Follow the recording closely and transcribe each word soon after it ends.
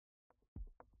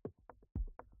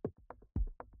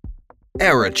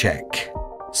Eracheck,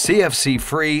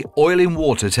 CFC-free oil in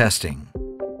water testing.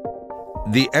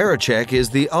 The Eracheck is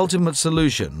the ultimate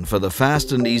solution for the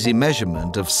fast and easy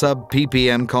measurement of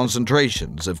sub-ppm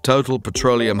concentrations of total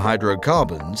petroleum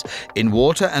hydrocarbons in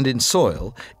water and in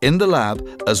soil, in the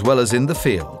lab as well as in the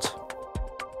field.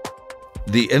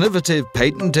 The innovative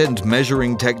patented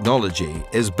measuring technology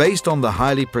is based on the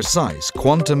highly precise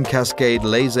quantum cascade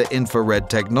laser infrared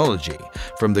technology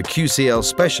from the QCL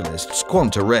specialists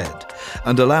QuantaRed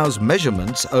and allows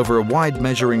measurements over a wide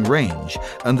measuring range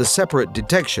and the separate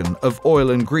detection of oil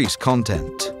and grease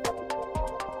content.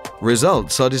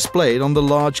 Results are displayed on the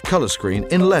large color screen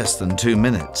in less than 2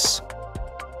 minutes.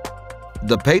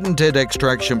 The patented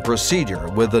extraction procedure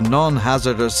with the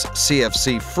non-hazardous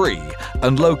CFC-free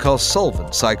and low-cost solvent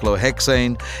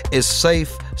cyclohexane is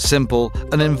safe, simple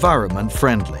and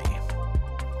environment-friendly.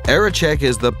 Eracheck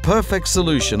is the perfect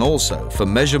solution also for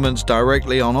measurements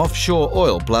directly on offshore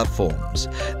oil platforms.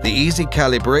 The easy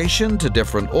calibration to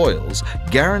different oils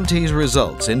guarantees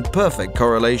results in perfect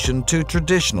correlation to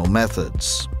traditional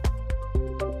methods.